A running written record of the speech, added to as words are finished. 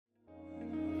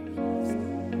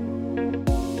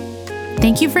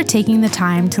Thank you for taking the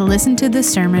time to listen to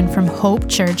this sermon from Hope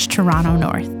Church, Toronto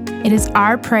North. It is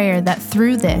our prayer that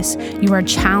through this, you are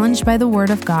challenged by the Word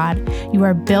of God, you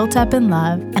are built up in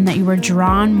love, and that you are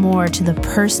drawn more to the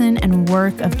person and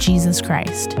work of Jesus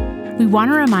Christ. We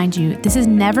want to remind you, this is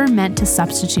never meant to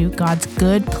substitute God's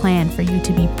good plan for you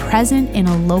to be present in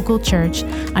a local church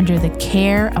under the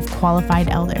care of qualified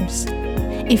elders.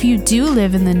 If you do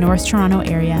live in the North Toronto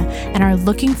area and are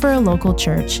looking for a local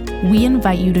church, we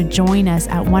invite you to join us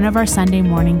at one of our Sunday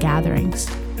morning gatherings.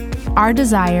 Our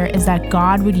desire is that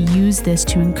God would use this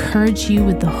to encourage you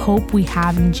with the hope we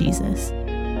have in Jesus.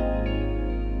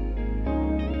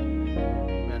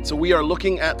 And so we are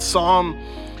looking at Psalm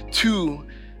 2.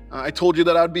 I told you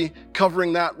that I'd be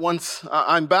covering that once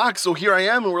I'm back. So here I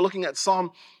am, and we're looking at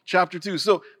Psalm chapter 2.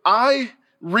 So I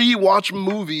rewatch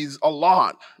movies a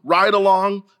lot. Ride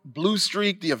Along, Blue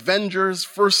Streak, The Avengers,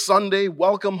 First Sunday,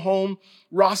 Welcome Home,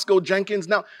 Roscoe Jenkins.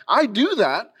 Now, I do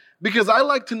that because I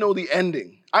like to know the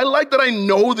ending. I like that I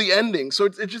know the ending, so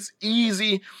it's just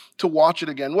easy to watch it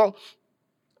again. Well,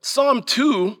 Psalm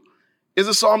 2 is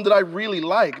a psalm that I really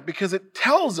like because it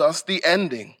tells us the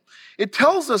ending. It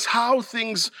tells us how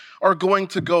things are going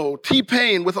to go.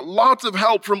 T-Pain, with lots of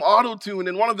help from Auto-Tune,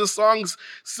 in one of his songs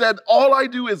said, all I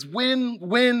do is win,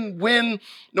 win, win,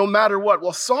 no matter what.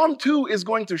 Well, Psalm 2 is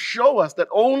going to show us that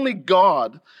only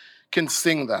God can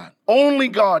sing that. Only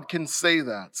God can say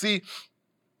that. See,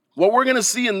 what we're going to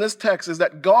see in this text is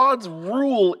that God's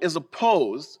rule is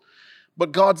opposed,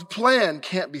 but God's plan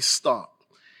can't be stopped.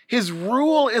 His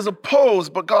rule is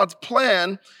opposed, but God's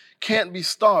plan can't be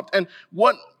stopped. And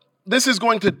what this is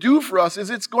going to do for us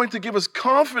is it's going to give us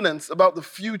confidence about the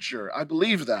future. I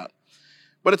believe that.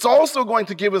 But it's also going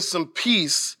to give us some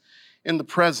peace in the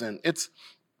present. It's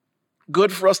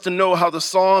good for us to know how the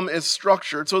psalm is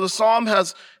structured. So the psalm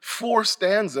has 4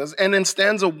 stanzas, and in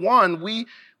stanza 1,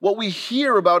 what we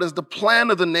hear about is the plan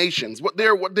of the nations, what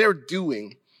they're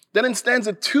doing. Then in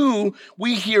stanza 2,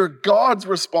 we hear God's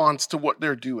response to what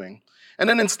they're doing. And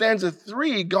then in stanza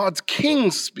 3, God's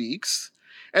king speaks.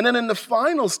 And then in the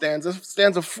final stanza,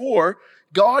 stanza 4,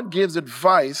 God gives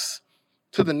advice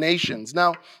to the nations.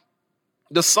 Now,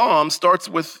 the psalm starts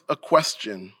with a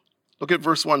question. Look at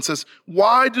verse 1. It says,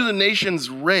 why do the nations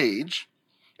rage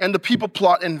and the people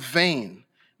plot in vain?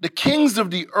 The kings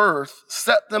of the earth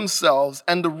set themselves,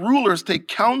 and the rulers take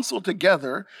counsel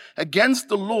together against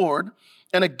the Lord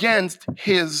and against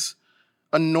his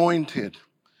anointed.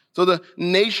 So the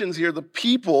nations here, the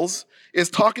peoples, is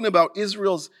talking about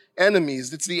Israel's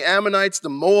enemies. It's the Ammonites, the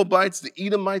Moabites, the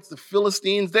Edomites, the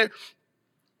Philistines.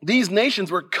 These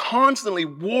nations were constantly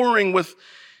warring with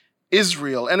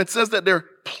Israel. And it says that they're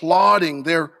plotting,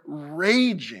 they're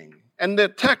raging. And the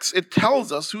text, it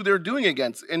tells us who they're doing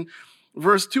against. In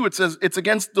verse 2, it says it's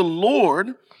against the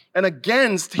Lord and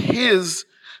against his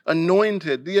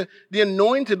anointed. The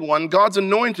anointed one, God's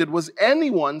anointed, was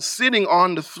anyone sitting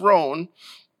on the throne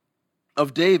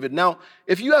of David. Now,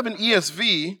 if you have an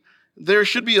ESV, there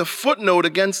should be a footnote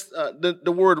against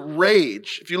the word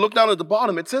rage. If you look down at the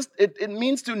bottom, it says it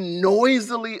means to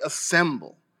noisily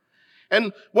assemble.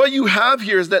 And what you have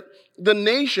here is that the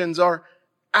nations are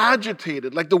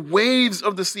agitated, like the waves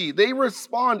of the sea. They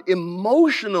respond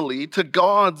emotionally to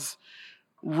God's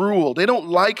rule. They don't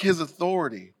like his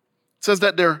authority. It says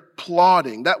that they're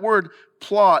plotting. That word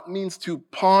plot means to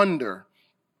ponder,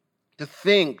 to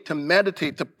think, to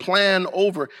meditate, to plan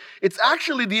over. It's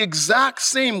actually the exact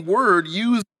same word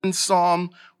used in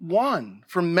Psalm 1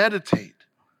 for meditate.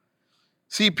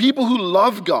 See, people who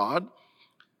love God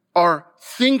are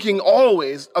thinking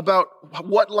always about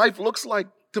what life looks like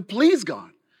to please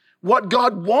God, what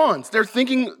God wants. They're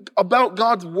thinking about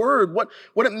God's word, what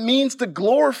it means to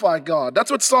glorify God.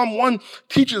 That's what Psalm 1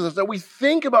 teaches us, that we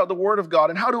think about the word of God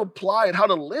and how to apply it, how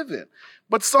to live it.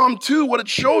 But Psalm 2, what it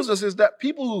shows us is that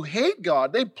people who hate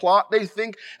God, they plot, they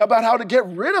think about how to get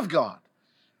rid of God.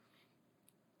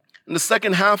 And the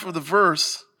second half of the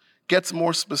verse gets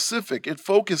more specific. It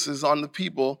focuses on the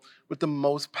people with the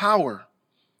most power.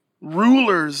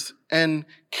 Rulers and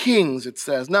kings, it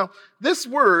says. Now, these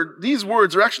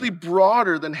words are actually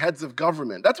broader than heads of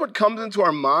government. That's what comes into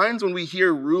our minds when we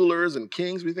hear rulers and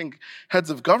kings. We think heads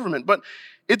of government. But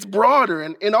it's broader,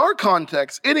 and in our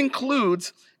context, it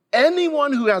includes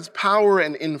anyone who has power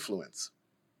and influence.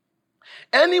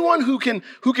 Anyone who can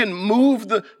move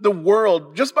the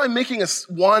world just by making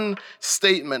one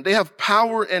statement. They have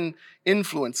power and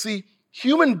influence. See,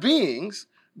 human beings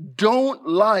don't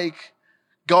like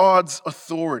God's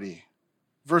authority.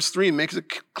 Verse 3 makes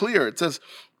it clear. It says,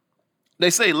 they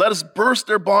say, let us burst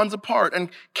their bonds apart and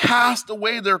cast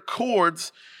away their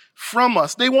cords from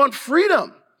us. They want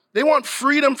freedom. They want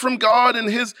freedom from God and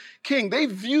his king. They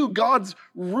view God's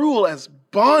rule as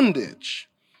bondage.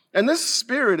 And this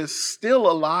spirit is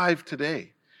still alive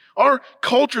today. Our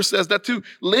culture says that to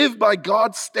live by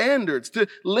God's standards, to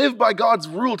live by God's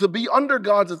rule, to be under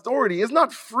God's authority is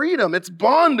not freedom. It's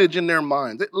bondage in their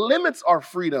minds. It limits our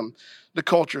freedom, the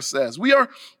culture says.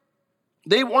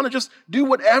 They want to just do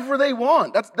whatever they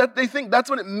want. They think that's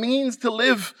what it means to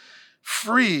live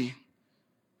free.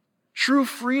 True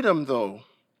freedom, though,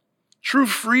 true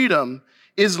freedom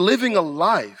is living a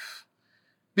life,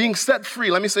 being set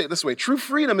free. Let me say it this way. True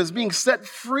freedom is being set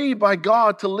free by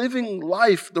God to living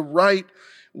life the right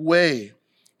way.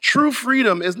 True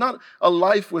freedom is not a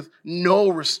life with no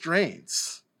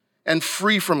restraints and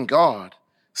free from God.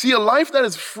 See, a life that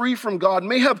is free from God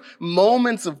may have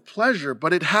moments of pleasure,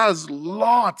 but it has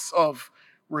lots of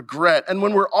regret. And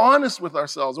when we're honest with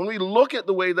ourselves, when we look at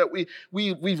the way that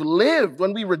we've lived,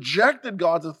 when we rejected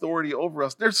God's authority over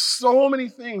us, there's so many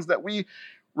things that we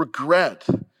regret,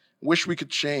 wish we could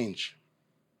change.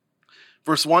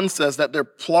 Verse 1 says that their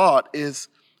plot is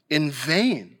in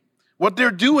vain. What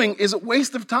they're doing is a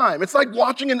waste of time. It's like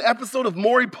watching an episode of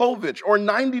Maury Povich or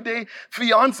 90 Day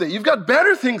Fiancé. You've got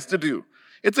better things to do.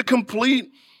 It's a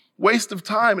complete waste of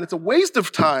time, and it's a waste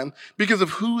of time because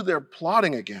of who they're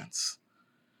plotting against.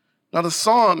 Now, the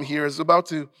psalm here is about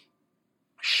to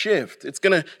shift. It's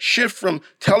going to shift from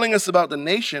telling us about the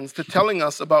nations to telling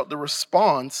us about the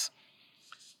response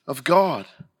of God.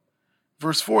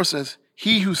 Verse 4 says,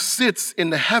 "He who sits in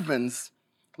the heavens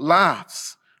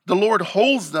laughs. The Lord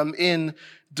holds them in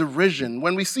derision."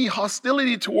 When we see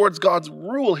hostility towards God's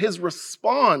rule, his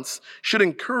response should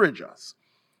encourage us.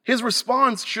 His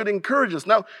response should encourage us.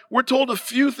 Now, we're told a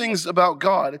few things about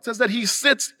God. It says that he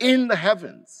sits in the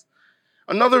heavens.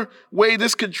 Another way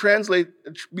this could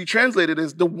be translated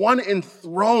is the one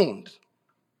enthroned.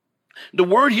 The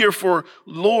word here for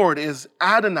Lord is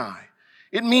Adonai.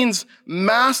 It means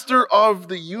master of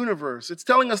the universe. It's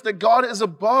telling us that God is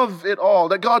above it all,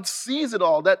 that God sees it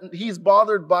all, that he's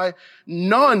bothered by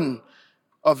none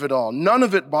of it all. None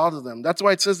of it bothers them. That's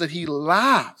why it says that he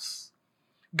laughs.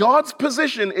 God's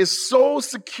position is so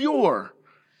secure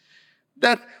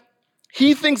that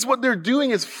he thinks what they're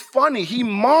doing is funny. He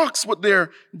mocks what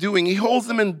they're doing. He holds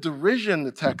them in derision,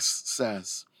 the text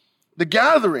says.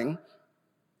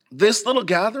 This little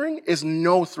gathering is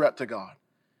no threat to God.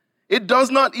 It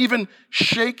does not even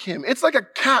shake him. It's like a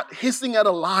cat hissing at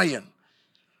a lion.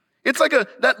 It's like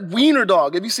that wiener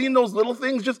dog. Have you seen those little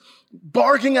things just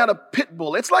barking at a pit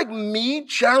bull? It's like me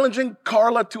challenging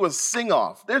Carla to a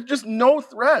sing-off. There's just no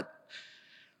threat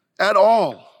at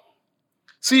all.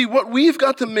 See, what we've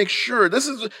got to make sure,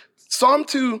 Psalm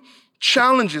 2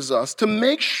 challenges us to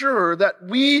make sure that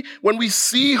when we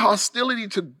see hostility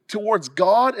towards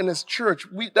God and his church,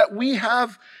 that we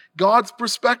have God's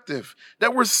perspective,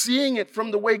 that we're seeing it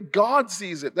from the way God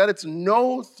sees it, that it's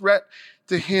no threat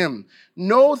to him,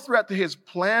 no threat to his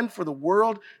plan for the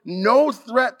world, no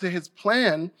threat to his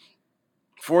plan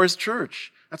for his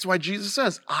church. That's why Jesus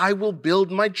says, "I will build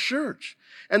my church,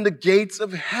 and the gates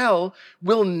of hell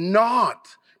will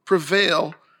not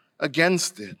prevail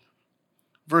against it."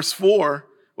 Verse 4,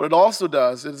 what it also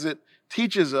does is it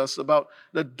teaches us about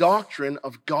the doctrine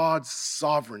of God's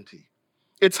sovereignty.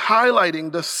 It's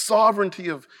highlighting the sovereignty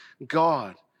of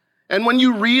God. And when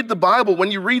you read the Bible,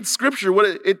 when you read Scripture, what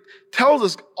it tells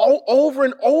us over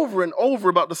and over and over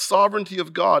about the sovereignty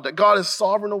of God, that God is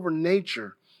sovereign over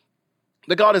nature,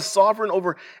 that God is sovereign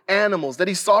over animals, that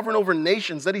he's sovereign over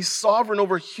nations, that he's sovereign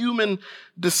over human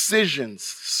decisions,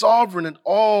 sovereign at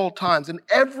all times. And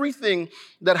everything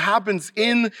that happens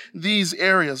in these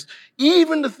areas,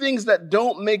 even the things that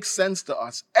don't make sense to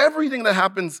us, everything that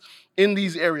happens in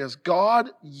these areas,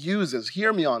 God uses,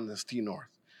 hear me on this, T-North,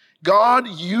 God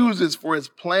uses for his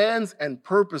plans and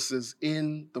purposes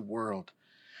in the world.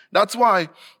 That's why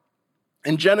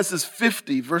in Genesis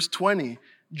 50, verse 20,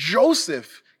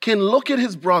 Joseph can look at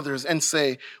his brothers and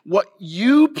say, "What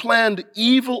you planned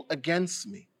evil against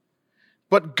me,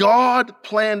 but God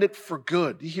planned it for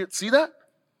good." You see that?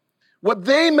 What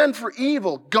they meant for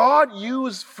evil, God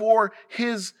used for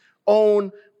his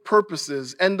own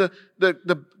purposes. And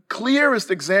the clearest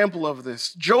example of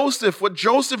this, what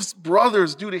Joseph's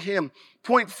brothers do to him,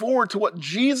 point forward to what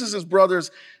Jesus' brothers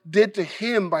did to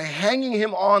him by hanging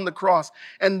him on the cross.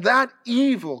 And that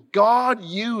evil God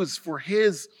used for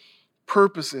his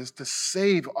purposes to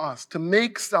save us, to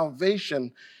make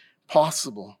salvation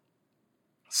possible.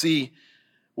 See,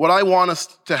 what I want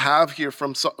us to have here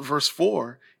from verse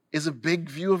 4 is a big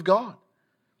view of God.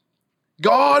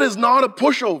 God is not a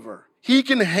pushover. He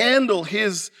can handle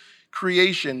his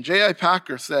creation. J.I.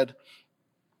 Packer said,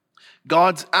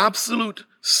 God's absolute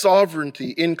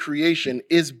sovereignty in creation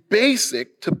is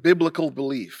basic to biblical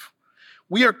belief.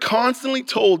 We are constantly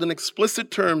told in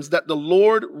explicit terms that the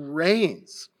Lord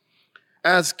reigns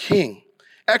as king,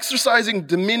 exercising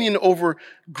dominion over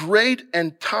great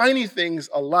and tiny things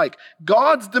alike.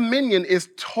 God's dominion is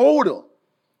total.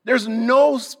 There's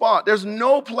no spot, there's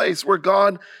no place where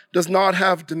God does not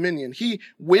have dominion. He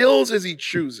wills as he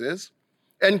chooses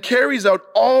and carries out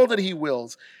all that he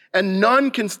wills, and none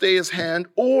can stay his hand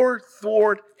or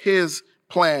thwart his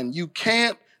plan. You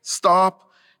can't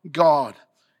stop God.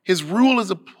 His rule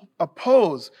is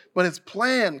opposed, but his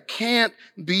plan can't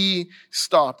be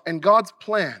stopped. And God's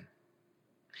plan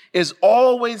is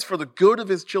always for the good of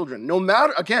his children. No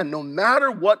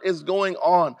matter what is going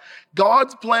on,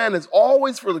 God's plan is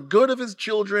always for the good of his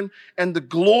children and the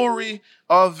glory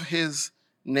of his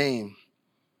name.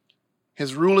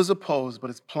 His rule is opposed, but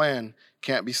his plan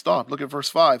can't be stopped. Look at verse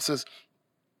 5. It says,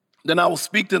 then I will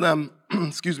speak to them,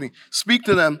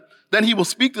 then he will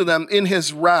speak to them in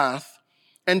his wrath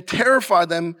and terrify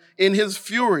them in his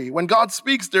fury. When God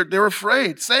speaks, they're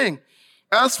afraid, saying,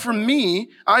 as for me,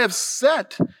 I have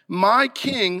set my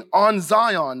king on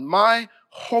Zion, my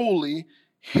holy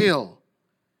hill.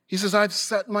 He says, I've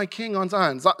set my king on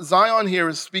Zion. Zion here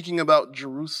is speaking about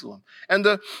Jerusalem. And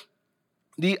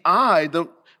the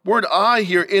word I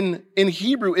here in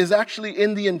Hebrew is actually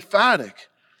in the emphatic.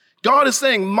 God is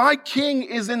saying, my king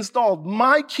is installed.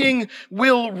 My king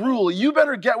will rule. You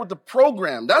better get with the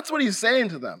program. That's what he's saying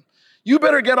to them. You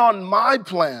better get on my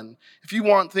plan if you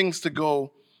want things to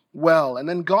go well. And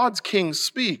then God's king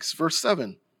speaks. Verse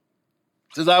 7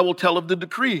 says, I will tell of the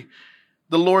decree.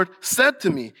 The Lord said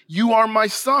to me, you are my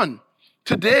son.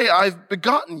 Today I've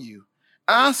begotten you.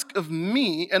 Ask of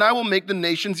me, and I will make the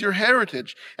nations your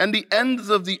heritage, and the ends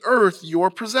of the earth your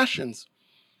possessions.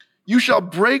 You shall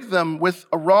break them with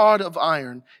a rod of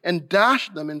iron, and dash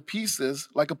them in pieces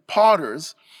like a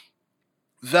potter's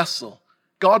vessel.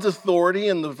 God's authority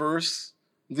in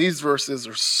these verses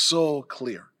are so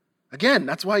clear. Again,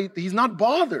 that's why he's not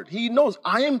bothered. He knows,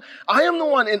 I am the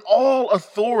one in all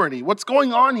authority. What's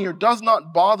going on here does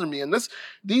not bother me. And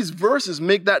these verses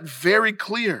make that very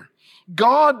clear.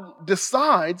 God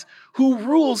decides who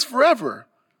rules forever.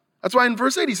 That's why in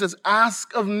verse 8 he says,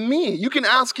 ask of me. You can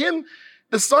ask him.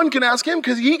 The Son can ask him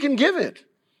because he can give it.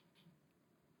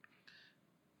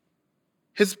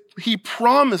 He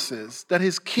promises that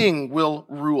his king will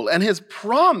rule, and his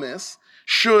promise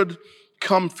should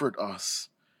comfort us.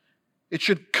 It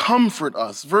should comfort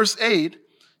us. Verse 8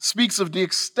 speaks of the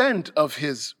extent of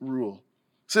his rule.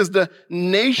 It says the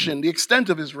extent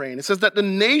of his reign. It says that the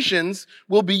nations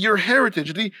will be your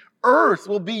heritage. The earth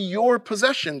will be your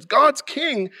possessions. God's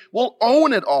king will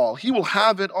own it all. He will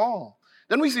have it all.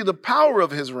 Then we see the power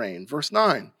of his reign. Verse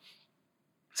 9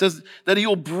 says that he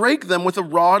will break them with a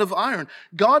rod of iron.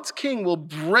 God's king will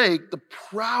break the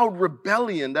proud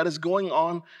rebellion that is going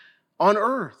on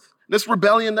earth. This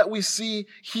rebellion that we see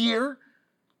here,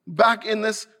 back in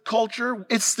this culture,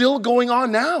 it's still going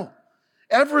on now.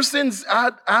 Ever since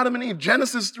Adam and Eve,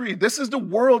 Genesis 3, this is the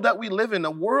world that we live in,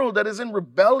 a world that is in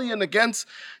rebellion against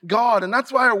God. And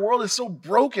that's why our world is so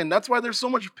broken. That's why there's so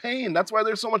much pain. That's why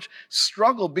there's so much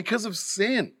struggle, because of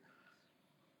sin.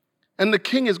 And the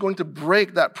king is going to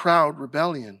break that proud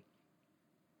rebellion.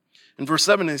 In verse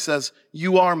 7, he says,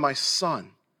 you are my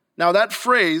son. Now that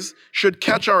phrase should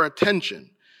catch our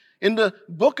attention. In the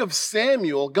book of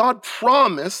Samuel, God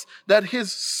promised that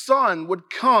his son would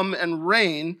come and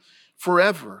reign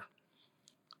forever.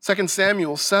 2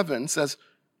 Samuel 7 says,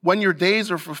 when your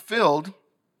days are fulfilled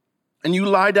and you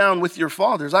lie down with your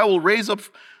fathers, I will raise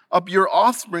up your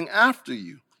offspring after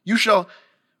you,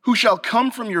 who shall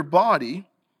come from your body,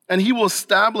 and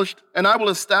I will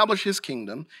establish his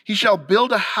kingdom. He shall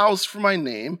build a house for my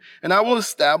name, and I will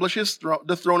establish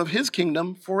the throne of his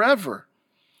kingdom forever.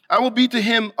 I will be to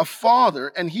him a father,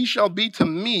 and he shall be to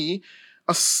me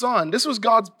a son. This was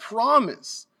God's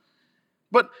promise.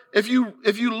 But if you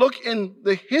look in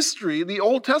the history, the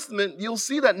Old Testament, you'll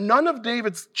see that none of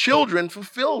David's children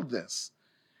fulfilled this.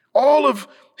 All of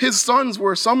his sons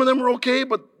some of them were okay,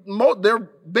 but they're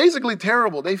basically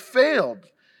terrible. They failed.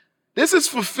 This is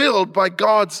fulfilled by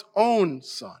God's own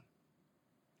son,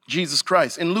 Jesus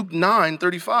Christ. In Luke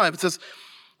 9:35, it says,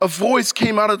 a voice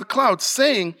came out of the cloud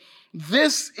saying,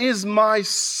 this is my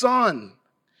son.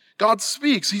 God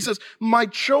speaks. He says, my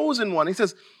chosen one. He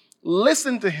says,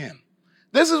 listen to him.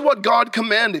 This is what God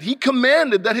commanded. He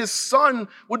commanded that his son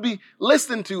would be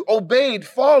listened to, obeyed,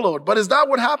 followed. But is that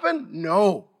what happened?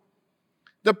 No.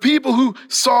 The people who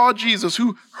saw Jesus,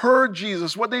 who heard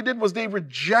Jesus, what they did was they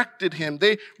rejected him.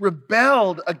 They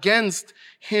rebelled against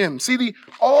him. See, the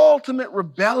ultimate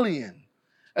rebellion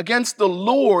against the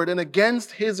Lord and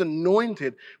against his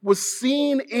anointed was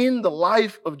seen in the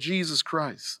life of Jesus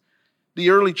Christ. The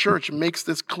early church makes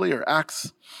this clear.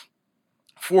 Acts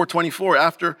 4:24,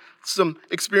 after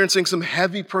experiencing some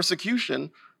heavy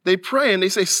persecution, they pray and they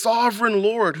say, "Sovereign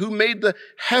Lord, who made the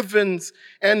heavens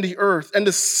and the earth and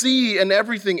the sea and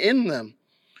everything in them,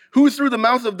 who through the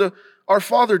mouth of our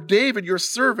father David, your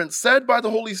servant, said by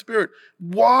the Holy Spirit,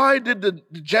 why did the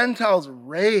Gentiles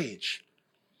rage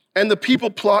and the people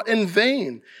plot in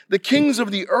vain? The kings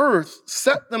of the earth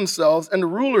set themselves and the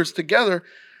rulers gather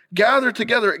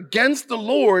together against the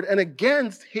Lord and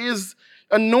against his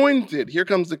anointed." Here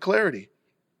comes the clarity.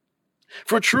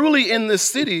 "For truly in this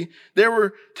city they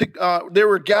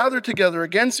were gathered together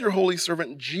against your holy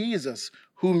servant Jesus,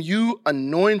 whom you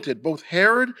anointed, both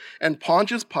Herod and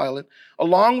Pontius Pilate,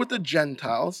 along with the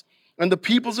Gentiles and the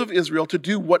peoples of Israel, to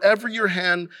do whatever your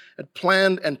hand had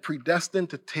planned and predestined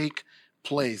to take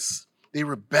place." They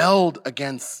rebelled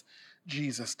against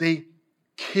Jesus. They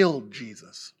killed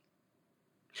Jesus.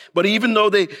 But even though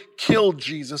they killed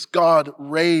Jesus, God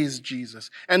raised Jesus.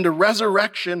 And the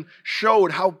resurrection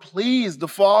showed how pleased the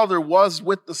Father was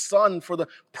with the Son for the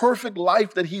perfect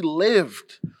life that he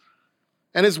lived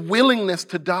and his willingness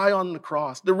to die on the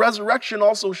cross. The resurrection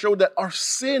also showed that our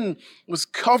sin was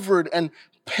covered and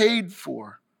paid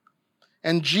for.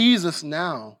 And Jesus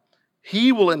now,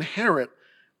 he will inherit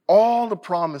all the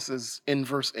promises in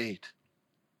verse 8.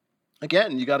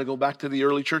 Again, you got to go back to the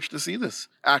early church to see this.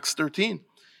 Acts 13.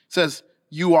 Says,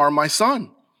 "You are my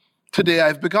son. Today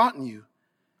I've begotten you."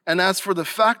 And as for the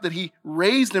fact that he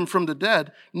raised him from the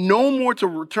dead, no more to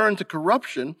return to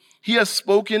corruption, he has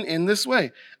spoken in this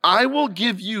way, "I will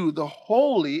give you the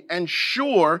holy and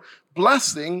sure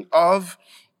blessing of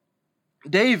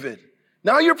David."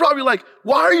 Now you're probably like,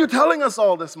 why are you telling us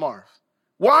all this, Marv?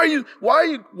 Why are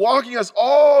you walking us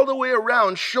all the way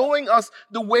around, showing us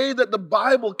the way that the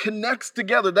Bible connects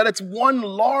together, that it's one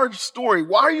large story?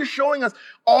 Why are you showing us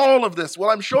all of this?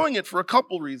 Well, I'm showing it for a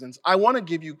couple reasons. I want to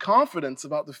give you confidence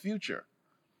about the future.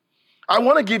 I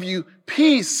want to give you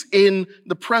peace in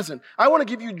the present. I want to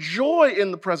give you joy in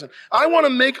the present. I want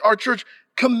to make our church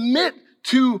commit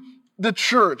to the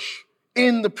church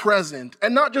in the present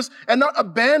and not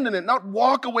abandon it, not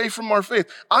walk away from our faith.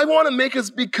 I want to make us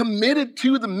be committed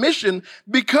to the mission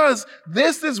because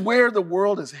this is where the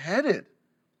world is headed.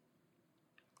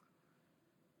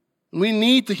 We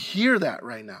need to hear that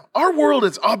right now. Our world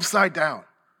is upside down.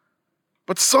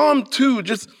 But Psalm 2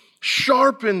 just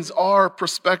sharpens our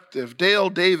perspective. Dale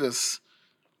Davis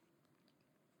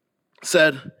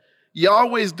said,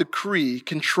 "Yahweh's decree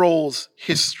controls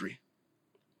history.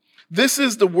 This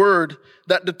is the word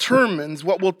that determines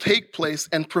what will take place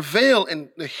and prevail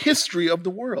in the history of the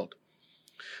world.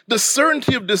 The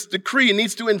certainty of this decree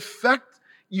needs to infect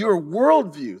your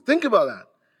worldview." Think about that.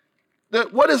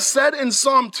 That what is said in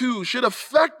Psalm 2 should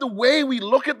affect the way we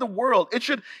look at the world. It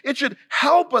should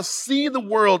help us see the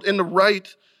world in the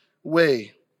right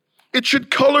way. It should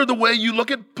color the way you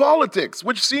look at politics,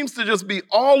 which seems to just be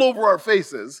all over our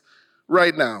faces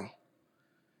right now,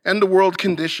 and the world's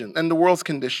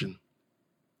condition.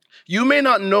 You may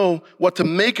not know what to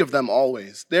make of them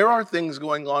always. There are things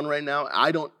going on right now.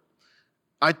 I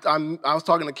was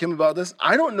talking to Kim about this.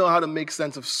 I don't know how to make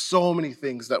sense of so many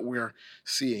things that we're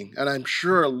seeing. And I'm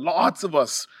sure lots of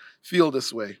us feel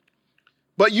this way.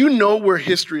 But you know where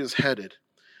history is headed.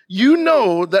 You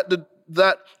know that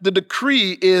the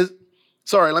decree is,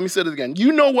 let me say it again.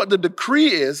 You know what the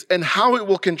decree is and how it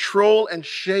will control and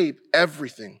shape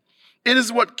everything. It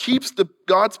is what keeps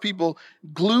God's people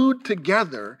glued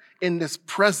together in this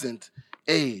present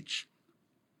age.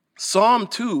 Psalm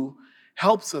 2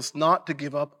 helps us not to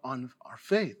give up on our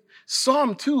faith.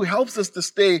 Psalm 2 helps us to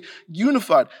stay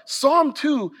unified. Psalm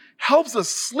 2 helps us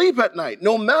sleep at night,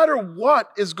 no matter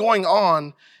what is going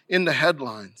on in the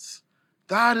headlines.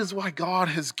 That is why God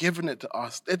has given it to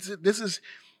us. This is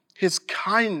his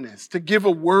kindness to give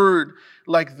a word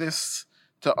like this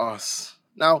to us.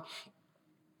 Now,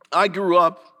 I grew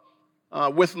up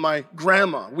with my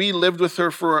grandma. We lived with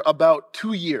her for about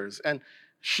 2 years, and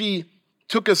she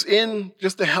took us in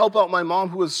just to help out my mom,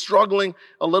 who was struggling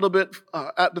a little bit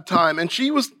at the time. And she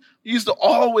used to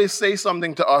always say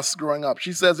something to us growing up.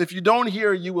 She says, "If you don't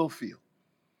hear, you will feel."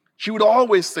 She would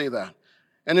always say that.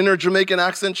 And in her Jamaican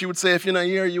accent, she would say, "If you're not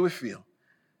here, you will feel."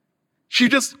 She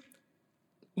just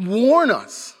warned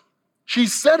us. She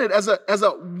said it as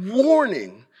a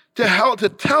warning to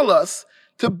tell us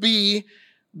to be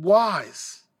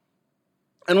wise.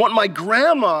 And what my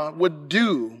grandma would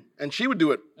do, and she would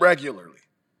do it regularly,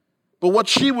 but what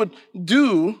she would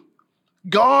do,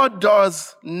 God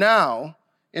does now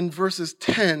in verses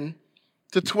 10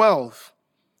 to 12.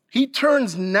 He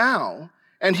turns now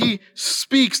and he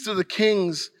speaks to the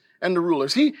kings and the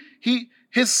rulers.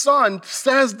 His son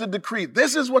says the decree.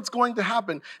 This is what's going to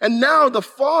happen. And now the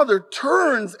father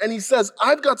turns and he says,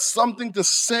 I've got something to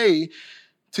say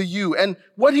to you. And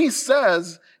what he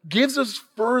says gives us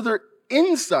further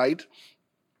insight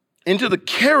into the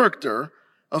character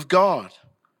of God.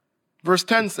 Verse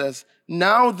 10 says,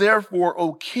 now therefore,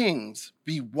 O kings,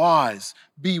 be wise,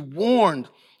 be warned,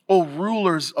 O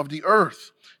rulers of the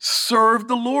earth. Serve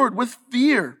the Lord with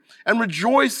fear and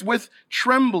rejoice with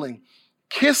trembling.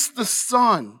 Kiss the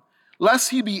Son,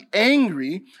 lest he be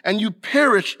angry and you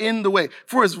perish in the way,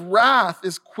 for his wrath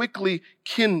is quickly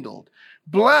kindled.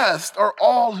 Blessed are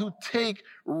all who take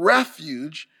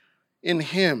refuge in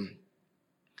him.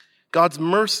 God's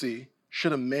mercy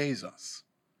should amaze us.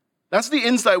 That's the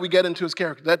insight we get into his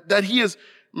character, that he is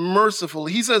merciful.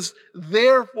 He says,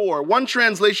 therefore, one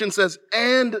translation says,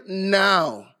 and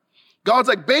now. God's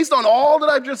like, based on all that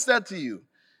I've just said to you,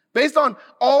 based on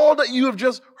all that you have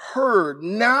just heard,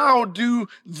 now do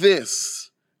this.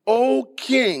 O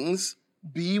kings,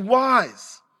 be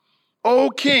wise. O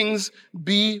kings,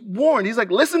 be warned. He's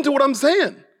like, listen to what I'm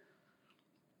saying.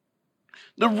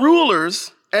 The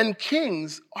rulers and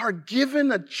kings are given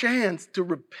a chance to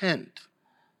repent.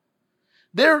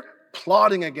 They're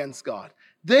plotting against God.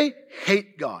 They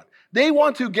hate God. They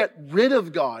want to get rid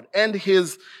of God and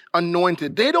his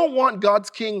anointed. They don't want God's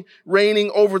king reigning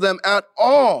over them at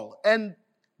all. And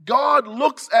God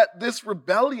looks at this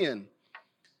rebellion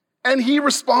and he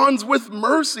responds with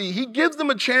mercy. He gives them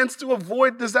a chance to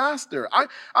avoid disaster.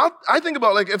 I think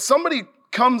about, like, if somebody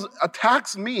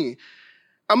attacks me,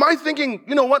 am I thinking,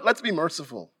 you know what, let's be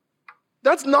merciful?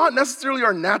 That's not necessarily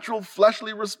our natural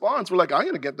fleshly response. We're like, I'm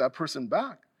going to get that person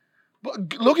back.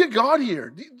 But look at God here.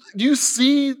 Do you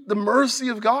see the mercy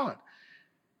of God?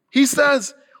 He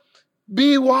says,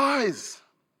 be wise.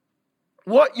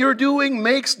 What you're doing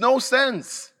makes no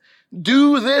sense.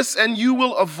 Do this and you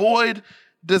will avoid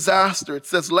disaster. It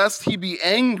says, lest he be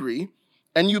angry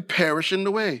and you perish in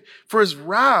the way. For his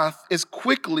wrath is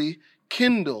quickly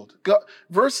kindled.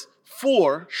 Verse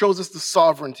 4 shows us the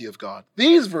sovereignty of God.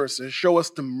 These verses show us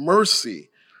the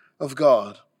mercy of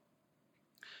God.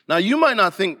 Now, you might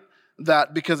not think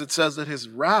that because it says that his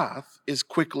wrath is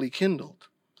quickly kindled.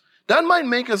 That might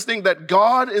make us think that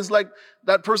God is like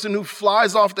that person who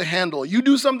flies off the handle. You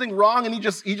do something wrong and he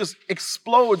just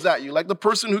explodes at you, like the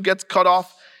person who gets cut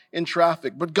off in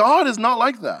traffic. But God is not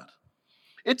like that.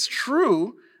 It's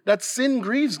true that sin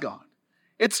grieves God.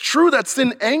 It's true that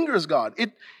sin angers God.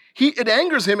 It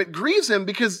angers him, it grieves him,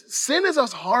 because sin is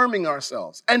us harming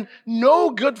ourselves. And no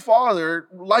good father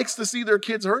likes to see their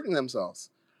kids hurting themselves.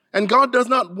 And God does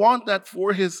not want that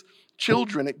for his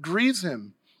children. It grieves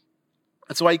him.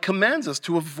 That's why he commands us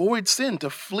to avoid sin, to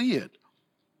flee it.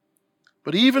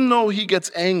 But even though he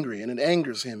gets angry and it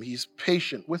angers him, he's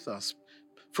patient with us.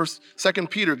 2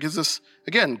 Peter gives us,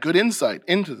 again, good insight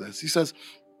into this. He says,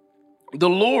 the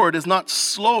Lord is not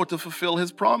slow to fulfill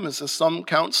his promise, as some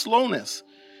count slowness,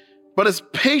 but is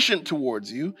patient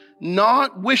towards you,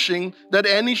 not wishing that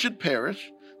any should perish,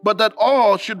 but that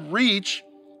all should reach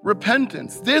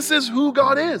repentance. This is who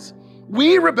God is.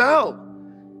 We rebel,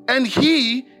 and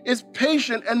he is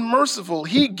patient and merciful.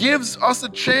 He gives us a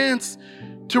chance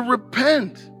to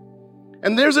repent.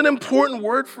 And there's an important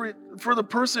word for the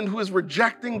person who is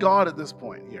rejecting God at this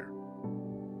point here.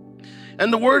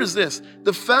 And the word is this: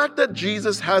 the fact that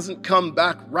Jesus hasn't come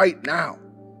back right now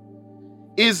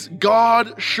is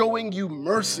God showing you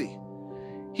mercy.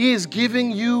 He is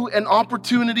giving you an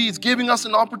opportunity. He's giving us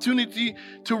an opportunity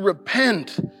to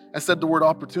repent. I said the word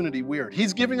opportunity weird.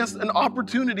 He's giving us an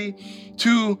opportunity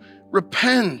to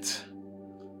repent,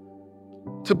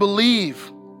 to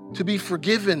believe, to be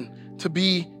forgiven, to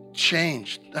be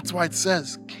changed. That's why it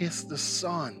says, kiss the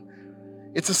Son.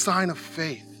 It's a sign of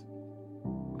faith.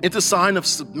 It's a sign of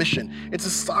submission. It's a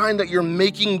sign that you're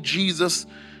making Jesus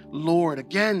Lord.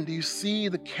 Again, do you see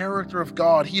the character of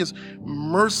God? He is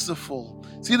merciful.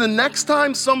 See, the next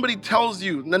time somebody tells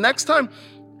you, the next time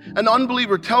an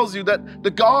unbeliever tells you that the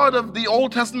God of the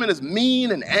Old Testament is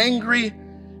mean and angry,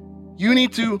 you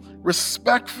need to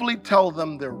respectfully tell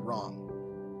them they're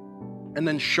wrong. And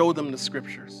then show them the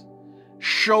scriptures.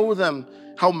 Show them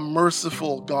how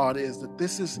merciful God is, that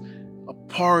this is a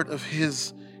part of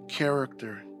his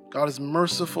character. God is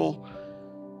merciful,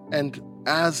 and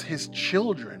as his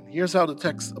children, here's how the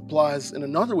text applies in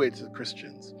another way to the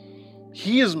Christians.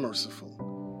 He is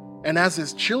merciful. And as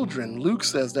his children, Luke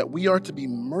says that we are to be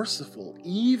merciful,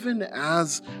 even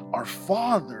as our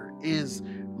Father is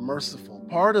merciful.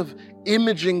 Part of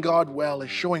imaging God well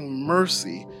is showing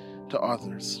mercy to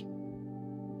others.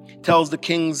 He tells the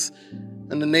kings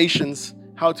and the nations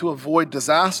how to avoid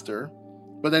disaster,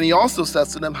 but then he also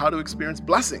says to them how to experience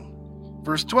blessing.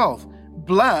 Verse 12,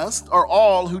 blessed are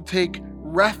all who take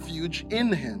refuge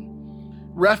in him.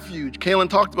 Refuge, Kalen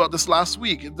talked about this last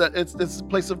week, that it's this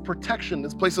place of protection,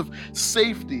 this place of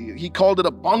safety. He called it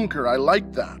a bunker. I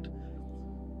like that.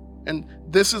 And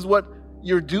this is what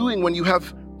you're doing when you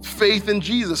have faith in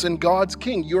Jesus and God's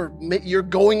King. You're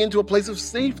going into a place of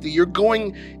safety. You're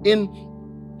going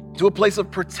into a place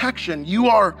of protection. You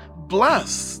are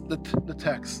blessed, the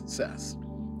text says.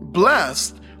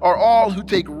 Blessed are all who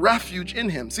take refuge in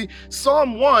him. See,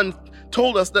 Psalm 1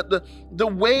 told us that the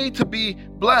way to be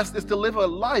blessed is to live a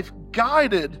life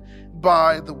guided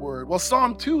by the word. Well,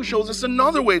 Psalm 2 shows us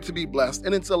another way to be blessed,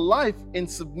 and it's a life in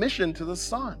submission to the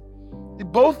Son.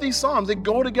 Both these Psalms, they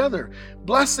go together.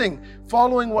 Blessing,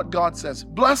 following what God says.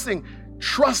 Blessing,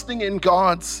 trusting in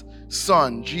God's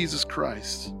Son, Jesus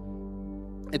Christ.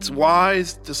 It's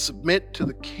wise to submit to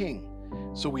the King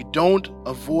so we don't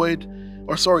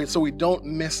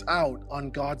miss out on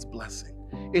God's blessing.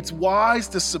 It's wise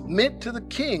to submit to the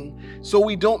King so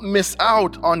we don't miss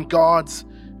out on God's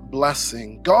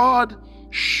blessing. God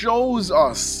shows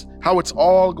us how it's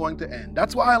all going to end.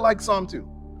 That's why I like Psalm 2.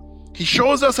 He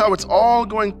shows us how it's all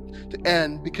going to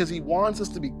end because he wants us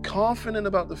to be confident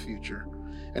about the future,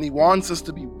 and he wants us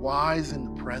to be wise in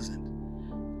the present,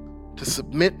 to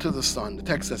submit to the Son. The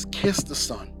text says, kiss the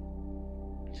Son.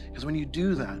 Because when you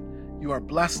do that, you are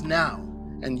blessed now,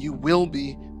 and you will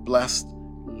be blessed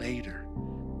later.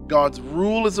 God's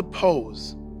rule is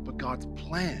opposed, but God's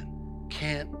plan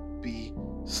can't be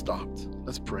stopped.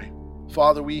 Let's pray.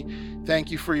 Father, we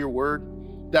thank you for your word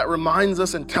that reminds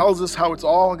us and tells us how it's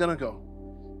all going to go.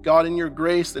 God, in your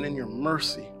grace and in your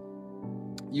mercy,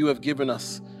 you have given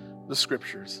us the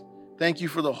scriptures. Thank you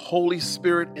for the Holy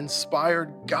Spirit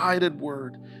inspired, guided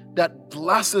word that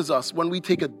blesses us when we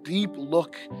take a deep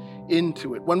look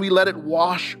into it, when we let it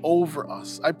wash over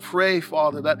us. I pray,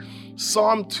 Father, that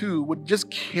Psalm 2 would just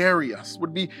carry us,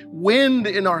 would be wind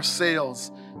in our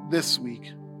sails this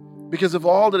week because of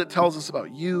all that it tells us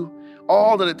about you,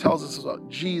 all that it tells us about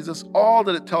Jesus, all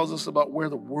that it tells us about where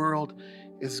the world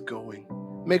is going.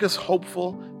 Make us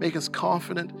hopeful, make us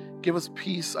confident, give us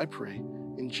peace, I pray.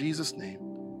 In Jesus' name,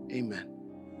 amen.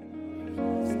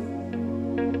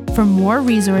 For more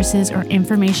resources or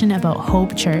information about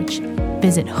Hope Church,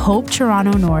 visit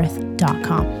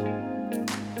hopetorontonorth.com.